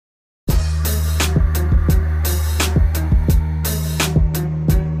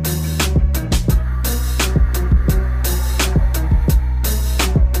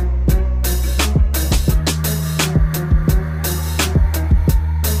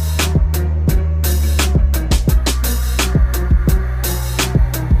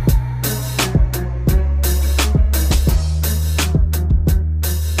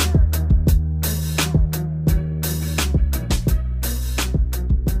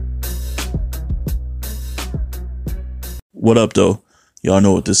What up, though? Y'all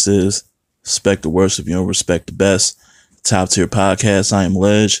know what this is. Respect the worst if you don't respect the best. Top tier podcast. I am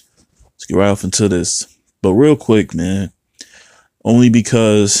Ledge. Let's get right off into this. But real quick, man, only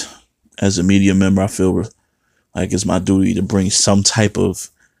because as a media member, I feel like it's my duty to bring some type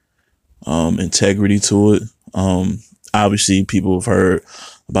of integrity to it. Obviously, people have heard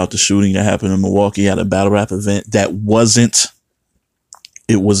about the shooting that happened in Milwaukee at a battle rap event that was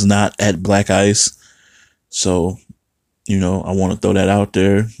not at Black Ice. So, I want to throw that out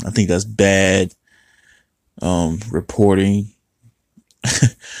there. I think that's bad reporting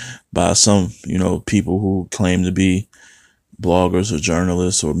by some, people who claim to be bloggers or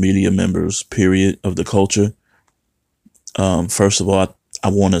journalists or media members, period, of the culture. First of all, I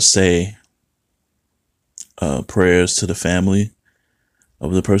want to say prayers to the family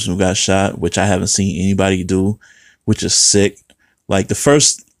of the person who got shot, which I haven't seen anybody do, which is sick. Like the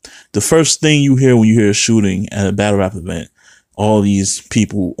first thing you hear when you hear a shooting at a battle rap event, all these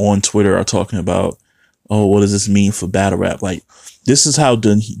people on Twitter are talking about, oh, what does this mean for battle rap? Like, this is how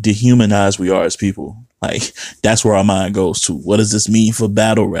dehumanized we are as people. Like, that's where our mind goes to. What does this mean for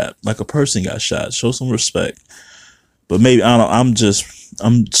battle rap? Like, a person got shot. Show some respect. But maybe, I don't know,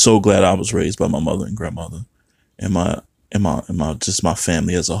 I'm so glad I was raised by my mother and grandmother and my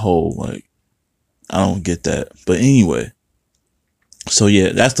family as a whole. Like, I don't get that. But anyway, so yeah,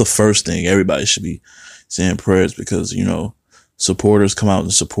 that's the first thing. Everybody should be saying prayers because, supporters come out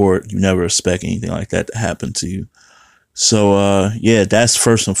and support. You never expect anything like that to happen to you. So, yeah, that's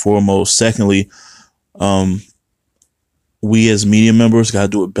first and foremost. Secondly, we as media members got to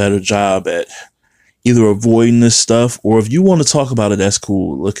do a better job at either avoiding this stuff, or if you want to talk about it, that's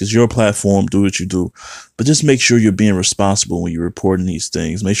cool. Look, it's your platform. Do what you do. But just make sure you're being responsible when you're reporting these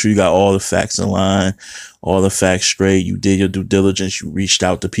things. Make sure you got all the facts in line, all the facts straight. You did your due diligence. You reached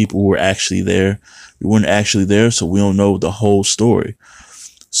out to people who were actually there. We weren't actually there, so we don't know the whole story.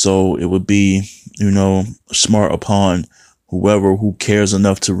 So it would be, smart upon whoever who cares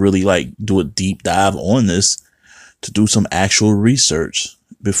enough to really do a deep dive on this, to do some actual research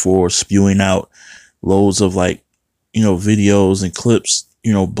before spewing out loads of videos and clips,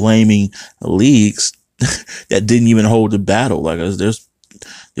 blaming leagues that didn't even hold the battle. Like there's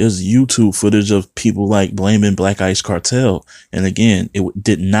YouTube footage of people blaming Black Ice Cartel. And again, it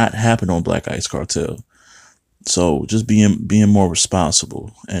did not happen on Black Ice Cartel. So just being more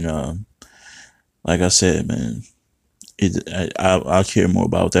responsible. And, like I said, man, I care more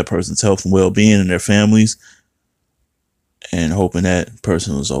about that person's health and well-being and their families, and hoping that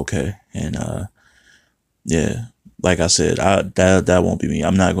person was okay. And, yeah, like I said, that won't be me.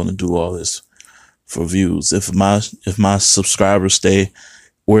 I'm not going to do all this for views. If my subscribers stay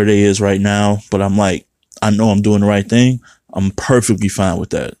where they is right now, but I know I'm doing the right thing, I'm perfectly fine with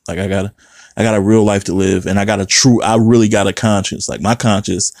that. Like I got a real life to live, and I really got a conscience. Like my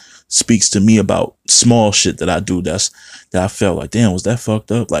conscience speaks to me about small shit that I do that I felt like, damn, was that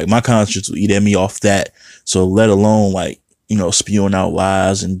fucked up? Like my conscience will eat at me off that. So let alone spewing out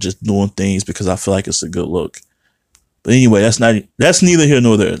lies and just doing things because I feel like it's a good look. But anyway, that's neither here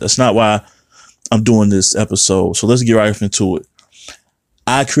nor there. That's not why I'm doing this episode. So let's get right into it.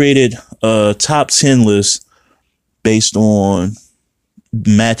 I created a top 10 list based on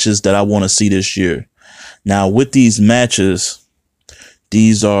matches that I want to see this year. Now, with these matches,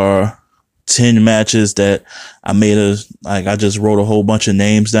 these are 10 matches that I just wrote a whole bunch of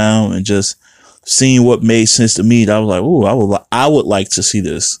names down and just seeing what made sense to me. I was like, "Ooh, I would like to see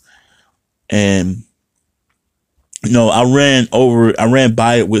this." And I ran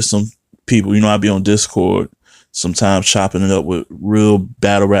by it with some people. I'd be on Discord sometimes chopping it up with real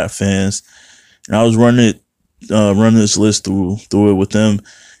battle rap fans, and I was running this list through it with them.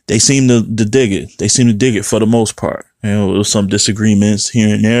 They seem to dig it. They seem to dig it for the most part. There was some disagreements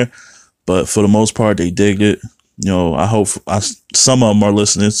here and there, but for the most part, they digged it. I hope some of them are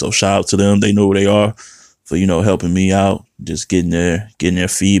listening, so shout out to them. They know who they are for, helping me out, just getting their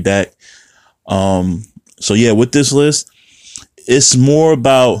feedback. So yeah, with this list, it's more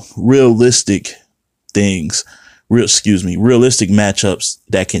about realistic things, realistic matchups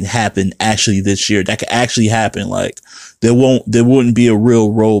that can happen actually this year, that could actually happen. Like there wouldn't be a real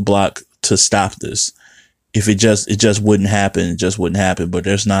roadblock to stop this. If it just wouldn't happen, it just wouldn't happen. But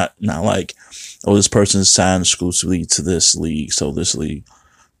there's not like, oh, this person's signed exclusively to this league, so this league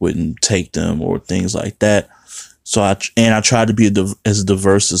wouldn't take them or things like that. So I try to be as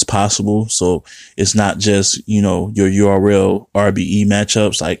diverse as possible. So it's not just, your URL RBE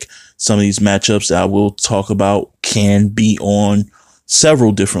matchups. Like some of these matchups that I will talk about can be on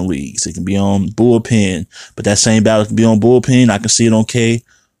several different leagues. It can be on Bullpen, but that same battle can be on Bullpen. I can see it on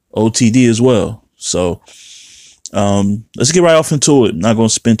KOTD as well. So Let's get right off into it. I'm not going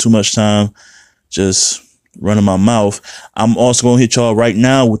to spend too much time just running my mouth. I'm also going to hit y'all right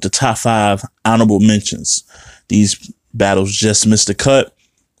now with the top 5 honorable mentions. These battles just missed the cut.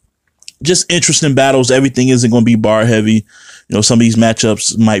 Just interesting battles. Everything isn't going to be bar heavy. You know, some of these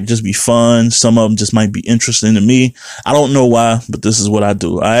matchups might just be fun. Some of them just might be interesting to me. I don't know why, but this is what I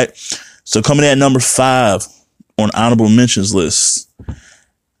do. All right. So coming in at number 5 on honorable mentions list,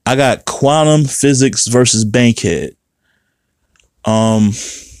 I got Quantum Physics versus Bankhead. I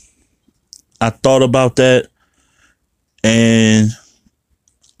thought about that, and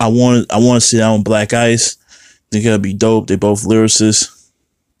I want to see that on Black Ice. Think it'll be dope. They both lyricists.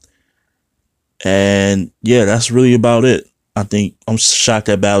 And yeah, that's really about it. I think I'm shocked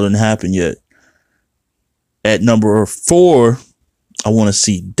that battle didn't happen yet. At number 4, I want to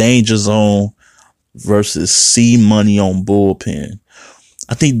see Danger Zone versus C Money on Bullpen.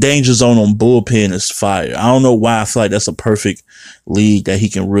 I think Danger Zone on Bullpen is fire. I don't know why I feel like that's a perfect league that he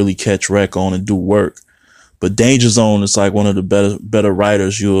can really catch wreck on and do work. But Danger Zone is like one of the better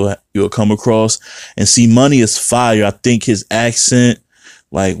writers you'll come across. And C Money is fire. I think his accent,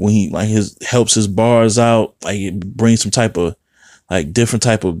 like when he helps his bars out, like it brings some type of like different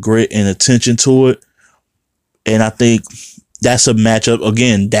type of grit and attention to it. And I think that's a matchup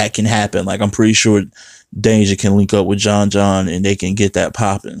again that can happen. Like I'm pretty sure Danger can link up with John and they can get that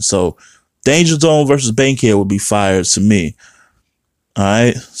popping. So Danger Zone versus Bankhead would be fire to me. All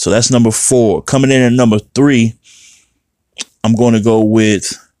right. So that's number 4. Coming in at number 3, I'm going to go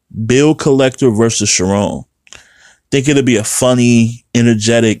with Bill Collector versus Sharon. Think it'll be a funny,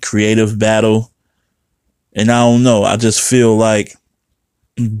 energetic, creative battle. And I don't know. I just feel like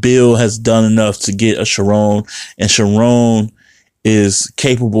Bill has done enough to get a Sharon, and Sharon is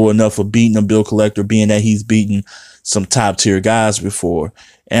capable enough of beating a Bill Collector, being that he's beaten some top tier guys before.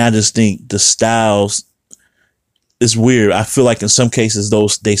 And I just think the styles is weird. I feel like in some cases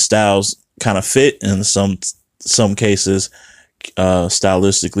they styles kind of fit, and in some cases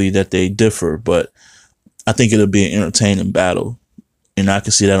stylistically that they differ. But I think it'll be an entertaining battle, and I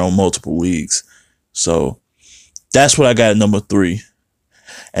can see that on multiple leagues. So that's what I got at number 3.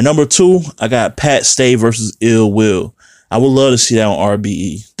 At number 2, I got Pat Stay versus Ill Will. I would love to see that on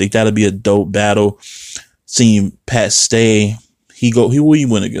RBE. Think that'll be a dope battle. Seeing Pat Stay, who he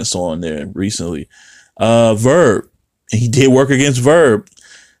went against on there recently? Verb. And he did work against Verb.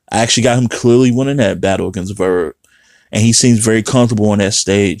 I actually got him clearly winning that battle against Verb. And he seems very comfortable on that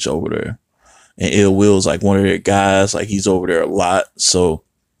stage over there. And Ill Will's like one of their guys. Like he's over there a lot. So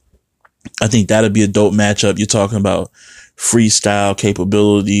I think that'll be a dope matchup. You're talking about freestyle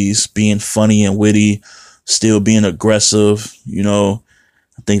capabilities, being funny and witty, still being aggressive. You know,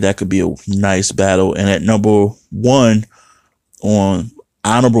 I think that could be a nice battle. And at number 1 on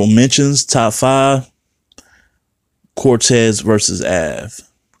honorable mentions, top 5, Cortez versus Av.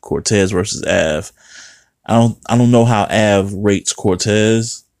 Cortez versus Av. I don't know how Av rates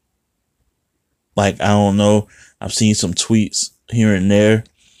Cortez. Like, I don't know. I've seen some tweets here and there,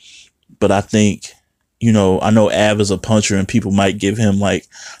 but I think, you know, I know Av is a puncher and people might give him like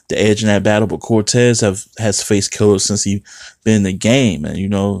the edge in that battle, but Cortez has faced killers since he been in the game. And, you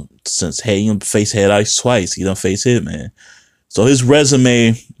know, since he faced Head Ice twice, he done faced Hitman. So his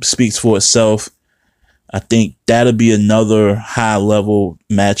resume speaks for itself. I think that'll be another high level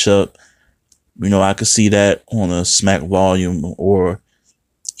matchup. You know, I could see that on a Smack Volume or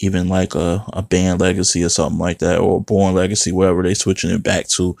even like a Band Legacy or something like that, or a Born Legacy, wherever they switching it back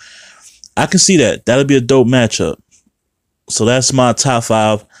to. I can see that. That'll be a dope matchup. So that's my top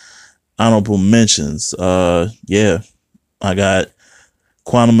 5 honorable mentions. Yeah, I got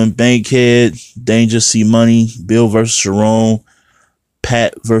Quantum and Bankhead, Danger, C Money, Bill versus Sharon,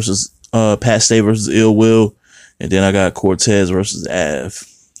 Pat Stay versus Ill Will, and then I got Cortez versus Av.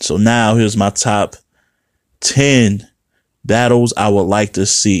 So now here's my top 10 battles I would like to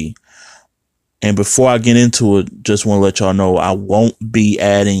see. And before I get into it, just want to let y'all know I won't be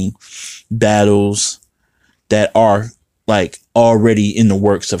adding battles that are like already in the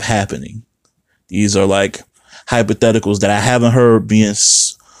works of happening. These are like hypotheticals that I haven't heard being,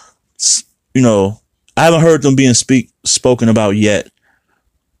 you know, I haven't heard them being spoken about yet.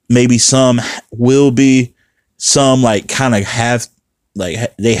 Maybe some will be, some like kind of have,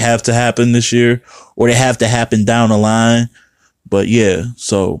 like they have to happen this year, or they have to happen down the line. But yeah,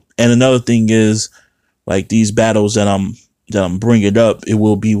 so, and another thing is like these battles that I'm bringing up, it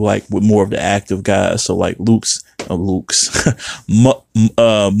will be like with more of the active guys. So like Mook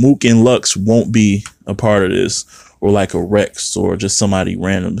and Lux won't be a part of this, or like a Rex or just somebody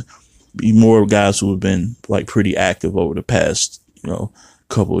random. Be more guys who have been like pretty active over the past, you know,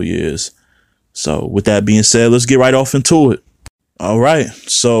 couple of years. So with that being said, let's get right off into it. All right.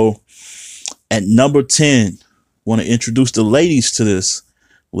 So at number 10, want to introduce the ladies to this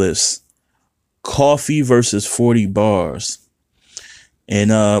list. Coffee versus 40 bars.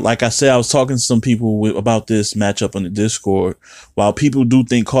 And like I said, I was talking to some people about this matchup on the Discord. While people do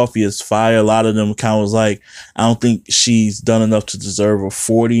think Coffee is fire, a lot of them kind of was like, I don't think she's done enough to deserve a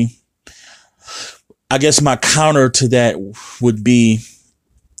 40. I guess my counter to that would be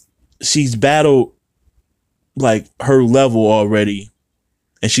she's battled like her level already,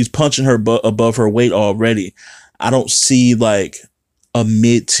 and she's punching her above her weight already. I don't see like a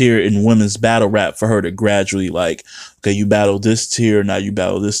mid tier in women's battle rap for her to gradually like, okay, you battle this tier, now you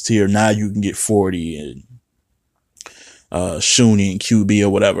battle this tier, now you can get 40 and Shuni and QB or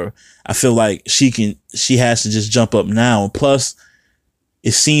whatever. I feel like she has to just jump up now. Plus,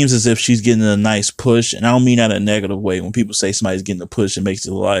 it seems as if she's getting a nice push, and I don't mean that in a negative way. When people say somebody's getting a push, it makes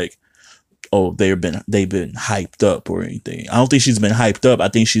it like, oh, they've been hyped up or anything. I don't think she's been hyped up. I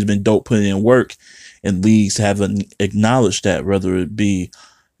think she's been dope putting in work, and leagues haven't acknowledged that, whether it be,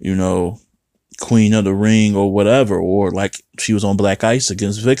 Queen of the Ring or whatever, or like she was on Black Ice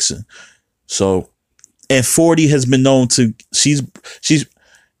against Vixen. So, and 40 has been known to, she's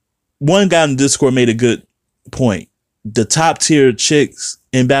one guy in Discord made a good point. The top tier chicks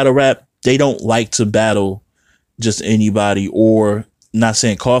in battle rap, they don't like to battle just anybody, or not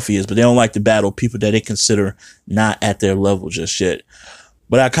saying Coffee is, but they don't like to battle people that they consider not at their level just yet.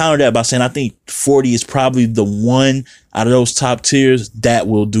 But I counter that by saying I think 40 is probably the one out of those top tiers that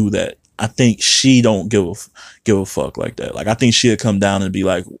will do that. I think she don't give a fuck like that. Like, I think she'll come down and be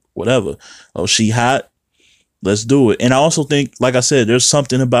like, whatever. Oh, she hot? Let's do it. And I also think, like I said, there's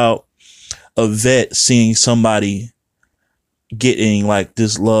something about a vet seeing somebody getting like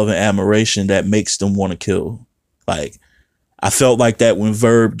this love and admiration that makes them want to kill. Like, I felt like that when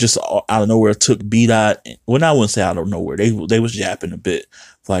Verb just out of nowhere took B-Dot. Well, I wouldn't say out of nowhere. They was yapping a bit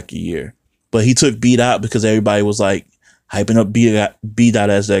for like a year. But he took B-Dot because everybody was like hyping up B-Dot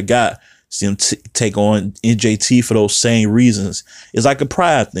as that guy. See him take on NJT for those same reasons. It's like a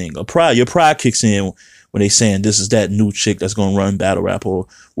pride thing. Your pride kicks in when they saying this is that new chick that's going to run battle rap or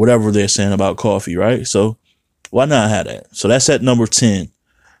whatever they're saying about Coffee, right? So why not have that? So that's at number 10.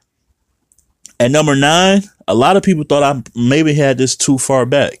 At number 9, a lot of people thought I maybe had this too far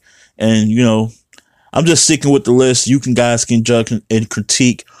back. And, I'm just sticking with the list. You guys can judge and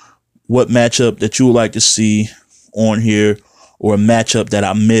critique what matchup that you would like to see on here, or a matchup that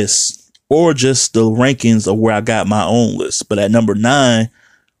I missed, or just the rankings of where I got my own list. But at number 9,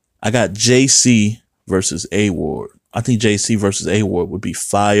 I got JC versus A-Ward. I think JC versus A-Ward would be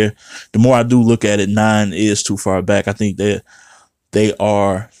fire. The more I do look at it, 9 is too far back. I think they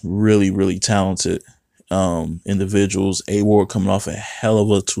are really, really talented individuals. A-Ward coming off a hell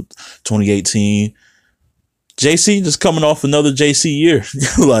of a 2018. JC just coming off another JC year.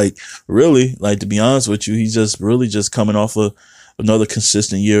 Like, really, like, to be honest with you, he's just really just coming off another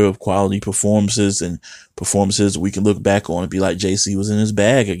consistent year of quality performances, and performances we can look back on and be like, JC was in his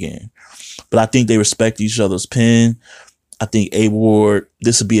bag again. But I think they respect each other's pen. I think A-Ward,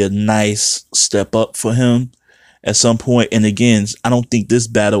 this would be a nice step up for him at some point. And again, I don't think this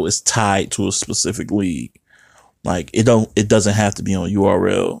battle is tied to a specific league. Like, it doesn't have to be on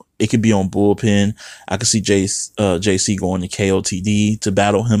URL. It could be on Bullpen. I could see JC going to KOTD to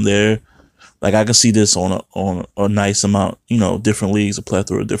battle him there. Like, I could see this on a nice amount, different leagues, a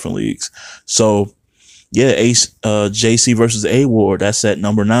plethora of different leagues. So yeah, JC versus A-Ward, that's at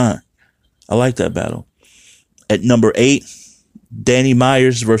number 9. I like that battle. At number 8, Danny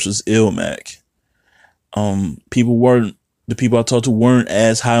Myers versus Ilmac. The people I talked to weren't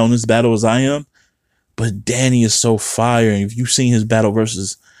as high on this battle as I am, but Danny is so fire. And if you've seen his battle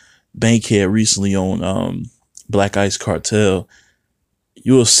versus Bankhead recently on Black Ice Cartel,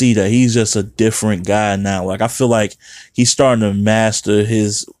 you will see that he's just a different guy now. Like, I feel like he's starting to master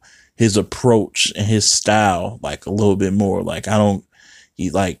his approach and his style like a little bit more. Like, when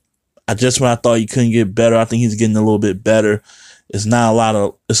I thought he couldn't get better, I think he's getting a little bit better. It's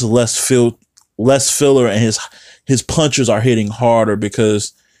not it's less filler, and his punches are hitting harder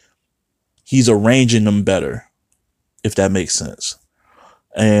because he's arranging them better, if that makes sense.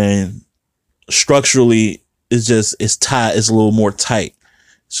 And structurally, it's tight. It's a little more tight.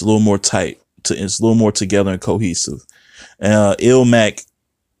 It's a little more tight. It's a little more together and cohesive. And Ilmac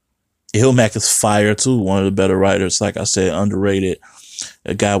is fire too. One of the better writers, like I said, underrated.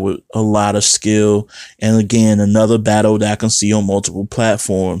 A guy with a lot of skill. And again, another battle that I can see on multiple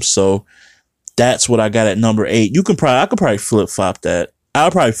platforms. So that's what I got at number 8. I could probably flip-flop that.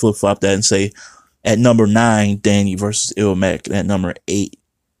 I'll probably flip-flop that and say at number 9, Danny versus Ilmac. At number 8,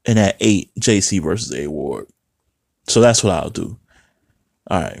 And at 8, JC versus A Ward. So that's what I'll do.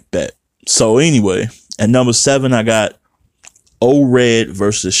 All right, bet. So anyway, at number 7, I got O-Red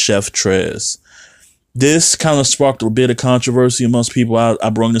versus Chef Trez. This kind of sparked a bit of controversy amongst people I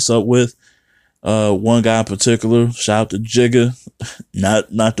brought this up with. One guy in particular, shout out to Jigga,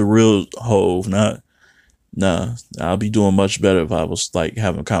 not the real Hove, I'll be doing much better if I was like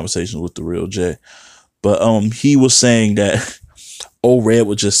having conversations with the real J. But he was saying that O-Red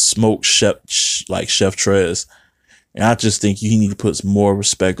would just smoke Chef Trez, and I just think he need to put some more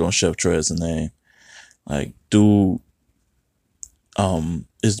respect on Chef Trez's name. Like, dude,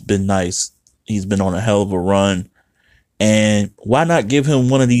 it's been nice. He's been on a hell of a run. And why not give him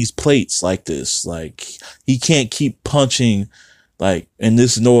one of these plates like this? Like, he can't keep punching, like, and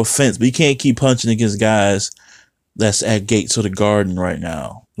this is no offense, but he can't keep punching against guys that's at Gates of the Garden right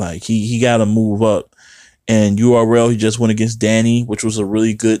now. Like, he got to move up. And URL, he just went against Danny, which was a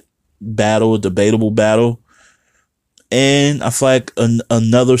really good battle, a debatable battle. And I feel like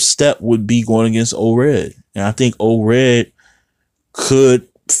another step would be going against O-Red. And I think O-Red could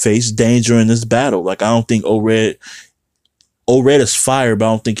face danger in this battle. Like, I don't think O-Red is fire, but I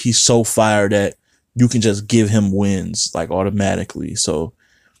don't think he's so fire that you can just give him wins like automatically. So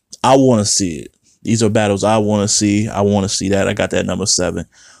I want to see it. These are battles I want to see. I want to see that. I got that number 7.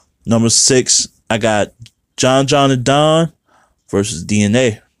 Number 6, I got John and Don versus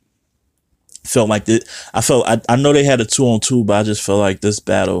DNA. Felt like this. I know they had a 2-on-2, but I just felt like this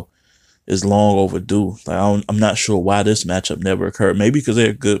battle is long overdue. Like, I'm not sure why this matchup never occurred. Maybe because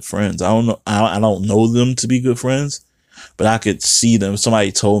they're good friends. I don't know. I don't know them to be good friends, but I could see them.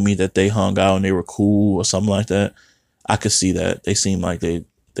 Somebody told me that they hung out and they were cool or something like that. I could see that. They seem like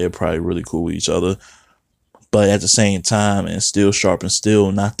they're probably really cool with each other. But at the same time, and still sharp and still,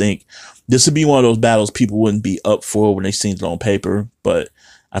 and I think this would be one of those battles people wouldn't be up for when they seen it on paper. But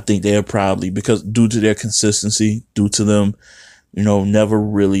I think they're probably, because due to their consistency, due to them, never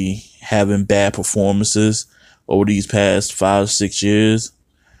really having bad performances over these past 5-6 years,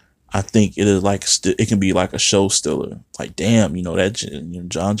 I think it is like it can be like a show stiller. Like, damn, that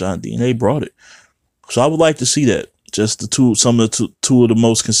John DNA brought it. So I would like to see that. Just some of the two of the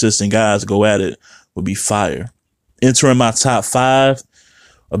most consistent guys go at it would be fire. Entering my top 5,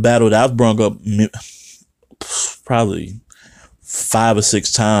 a battle that I've brought up probably 5 or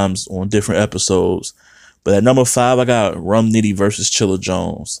 6 times on different episodes. But at number 5, I got Rum Nitty versus Chilla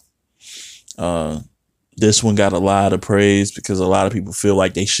Jones. This one got a lot of praise because a lot of people feel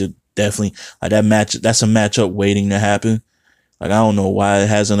like they should definitely, like, that match. That's a matchup waiting to happen. Like, I don't know why it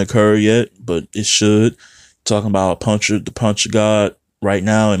hasn't occurred yet, but it should. Talking about the puncher god right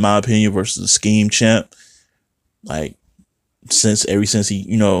now, in my opinion, versus the scheme champ. Like, ever since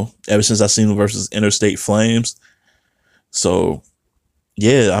I seen him versus Interstate Flames. So,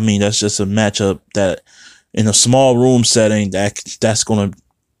 yeah, I mean, that's just a matchup that in a small room setting, that's going to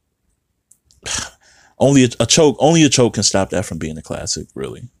only a choke can stop that from being a classic,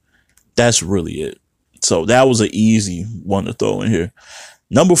 really. That's really it. So that was an easy one to throw in here.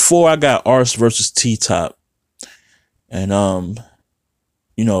 Number 4, I got Arse versus T-Top. And,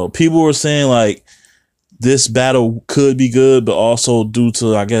 people were saying like this battle could be good, but also due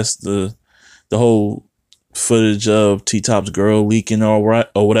to, I guess, the whole footage of T-Top's girl leaking or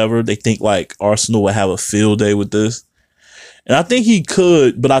whatever, they think like Arsenal would have a field day with this. And I think he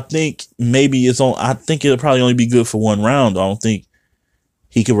could, but I think maybe I think it'll probably only be good for one round. I don't think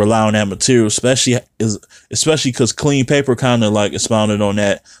he could rely on that material, especially because Clean Paper kind of like expounded on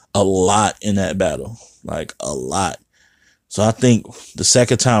that a lot in that battle, like a lot. So I think the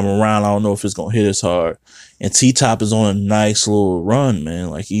second time around, I don't know if it's gonna hit as hard. And T-Top is on a nice little run,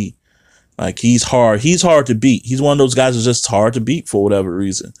 man. He's hard to beat. He's one of those guys that's just hard to beat for whatever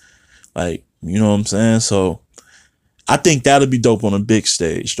reason. Like, you know what I'm saying? So I think that'll be dope on a big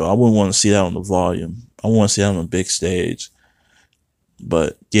stage, though. I wouldn't want to see that on the volume. I want to see that on a big stage.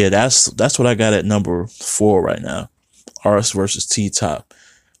 But yeah, that's what I got at number 4 right now. Arse versus T-Top.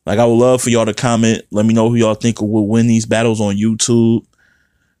 Like, I would love for y'all to comment. Let me know who y'all think will win these battles on YouTube.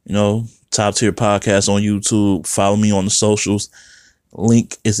 Top Tier Podcast on YouTube. Follow me on the socials.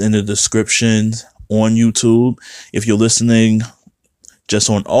 Link is in the description on YouTube. If you're listening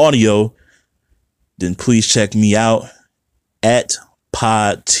just on audio, then please check me out at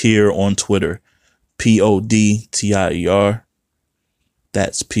Pod Tier on Twitter. PODTIER.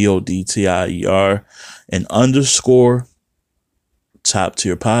 That's PODTIER. And _. Top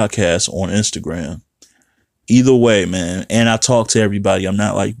Tier Podcast on Instagram. Either way, man. And I talk to everybody. I'm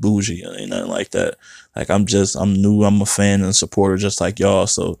not like bougie or nothing like that. Like, I'm new. I'm a fan and a supporter just like y'all.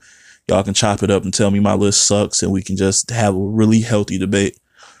 So y'all can chop it up and tell me my list sucks and we can just have a really healthy debate.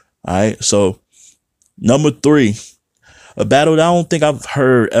 All right. So number 3, a battle that I don't think I've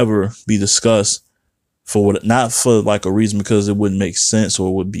heard ever be discussed for what, not for like a reason because it wouldn't make sense or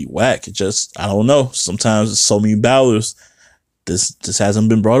it would be whack. It just, I don't know. Sometimes so many battlers, this hasn't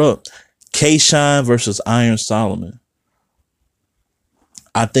been brought up. K-Shine versus Iron Solomon.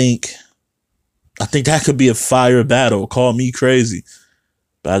 I think that could be a fire battle. Call me crazy.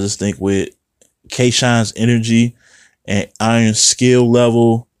 But I just think with K-Shine's energy and Iron's skill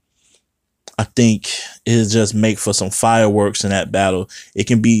level, I think it'll just make for some fireworks in that battle. It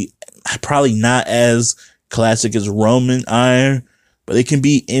can be probably not as classic as Roman Iron, but it can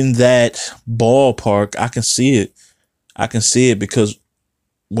be in that ballpark. I can see it because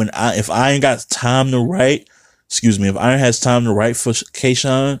if Iron got time to write, if Iron has time to write for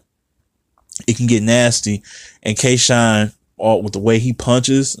K-Shine, it can get nasty. And K-Shine, with the way he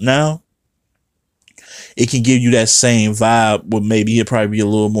punches now, it can give you that same vibe, but maybe he'll probably be a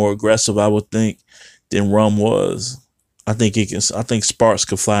little more aggressive, I would think, than Rum was. I think Sparks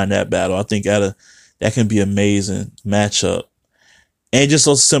could fly in that battle. I think that can be an amazing matchup. And just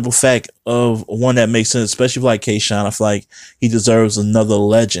a simple fact of one that makes sense, especially like K-Shine, I feel like he deserves another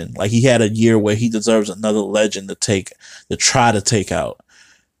legend. Like he had a year where he deserves another legend to try to take out.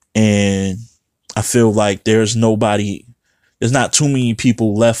 And I feel like there's not too many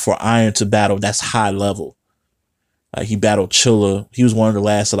people left for Iron to battle that's high level. Like he battled Chilla. He was one of the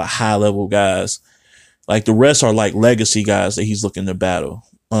last of the high level guys. Like the rest are like legacy guys that he's looking to battle.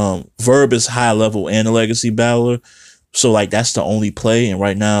 Verb is high level and a legacy battler. So like that's the only play. And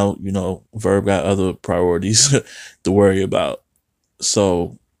right now, Verb got other priorities to worry about.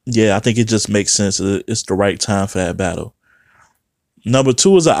 So yeah, I think it just makes sense. It's the right time for that battle. Number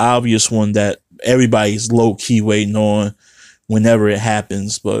 2 is an obvious one that everybody's low key waiting on whenever it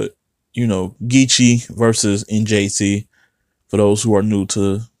happens. But, Geechee versus NJT, for those who are new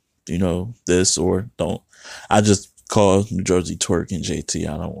to, this or don't. I just call New Jersey Twerk NJT.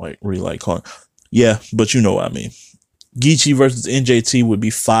 I don't really like calling. Yeah, but you know what I mean. Geechee versus NJT would be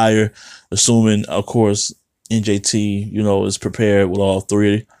fire, assuming, of course, NJT, is prepared with all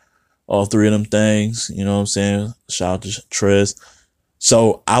three of them things. You know what I'm saying? Shout out to Trez.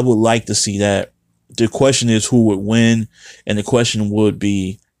 So I would like to see that. The question is who would win, and the question would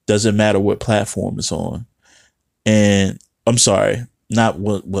be, does it matter what platform it's on? And I'm sorry, not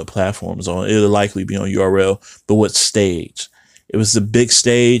what platform it's on. It'll likely be on URL, but what stage? If it's a big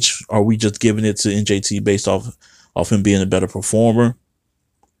stage, are we just giving it to NJT based off him being a better performer?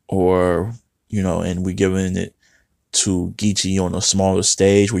 Or, and we giving it to Geechee on a smaller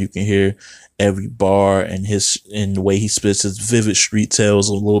stage where you can hear every bar and the way he spits his vivid street tales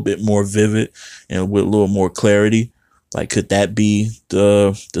a little bit more vivid and with a little more clarity. Like, could that be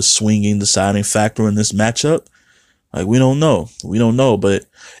the swinging deciding factor in this matchup? Like, we don't know, but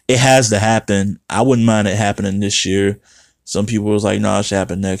it has to happen. I wouldn't mind it happening this year. Some people was like, no, it should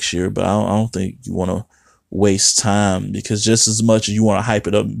happen next year, but I don't think you want to waste time, because just as much as you want to hype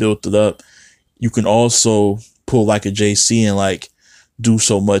it up and build it up, you can also pull like a JC and like do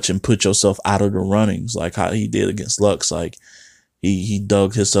so much and put yourself out of the runnings, like how he did against Lux. Like he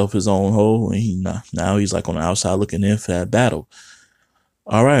dug himself his own hole, and now he's like on the outside looking in for that battle.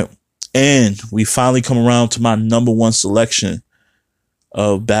 All right. And we finally come around to my number 1 selection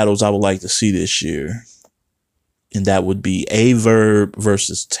of battles I would like to see this year. And that would be Averb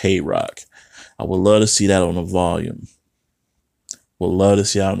versus Tay Rock. I would love to see that on the volume.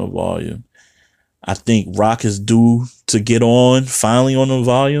 I think Rock is due to get on finally on the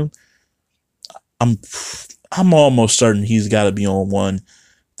volume. I'm almost certain he's got to be on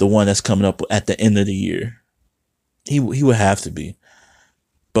the one that's coming up at the end of the year. He would have to be.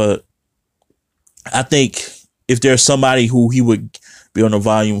 But I think if there's somebody who he would be on the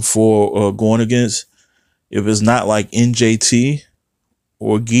volume for or going against, if it's not like NJT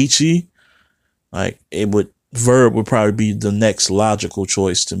or Geechee, like Verb would probably be the next logical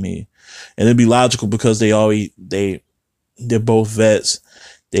choice to me. And it'd be logical because they're both vets.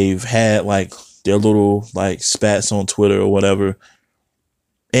 They've had like their little like spats on Twitter or whatever.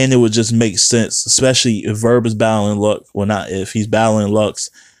 And it would just make sense, especially if Verb is battling Lux. Well, not if he's battling Lux.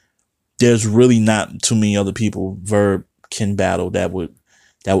 There's really not too many other people Verb can battle that would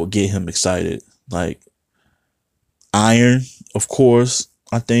get him excited. Like Iron, of course,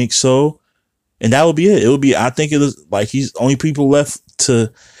 I think so. And that would be it. I think it is like he's only people left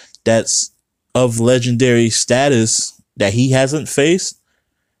that's of legendary status that he hasn't faced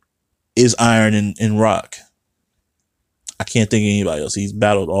is Iron and Rock. I can't think of anybody else. He's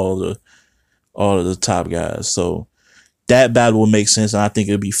battled all of the top guys. So that battle would make sense, and I think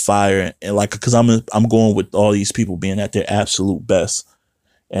it'd be fire. And like, because I'm going with all these people being at their absolute best,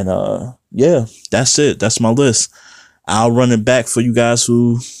 And yeah, that's it. That's my list. I'll run it back for you guys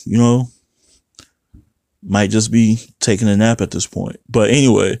who, might just be taking a nap at this point. But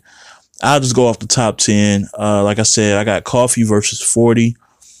anyway, I'll just go off the top 10. Like I said, I got Coffee versus 40.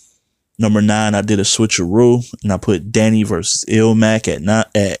 Number 9, I did a switcheroo, and I put Danny versus Ilmac at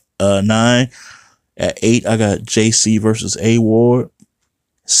 9. At 8, I got JC versus A Ward.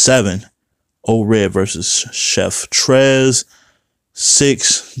 7, O-Red versus Chef Trez.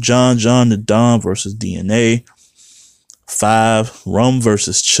 6, John the Don versus DNA. 5, Rum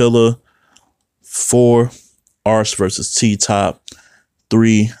versus Chilla. 4, Arse versus T-Top.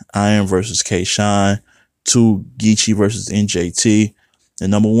 3, Iron versus K-Shine. 2, Geechee versus NJT.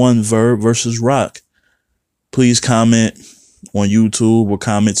 And number 1, Verb versus Rock. Please comment on YouTube or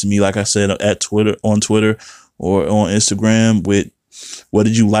comment to me, like I said, on Twitter or on Instagram with what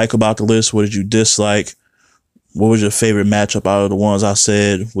did you like about the list? What did you dislike? What was your favorite matchup out of the ones I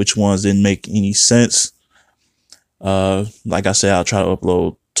said? Which ones didn't make any sense? Like I said, I'll try to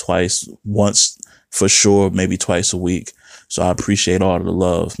upload once for sure, maybe twice a week. So I appreciate all of the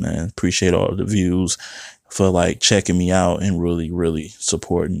love, man. Appreciate all of the views for like checking me out and really, really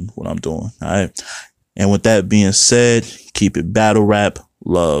supporting what I'm doing. All right. And with that being said, keep it battle rap.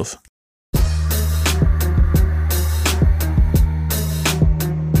 Love.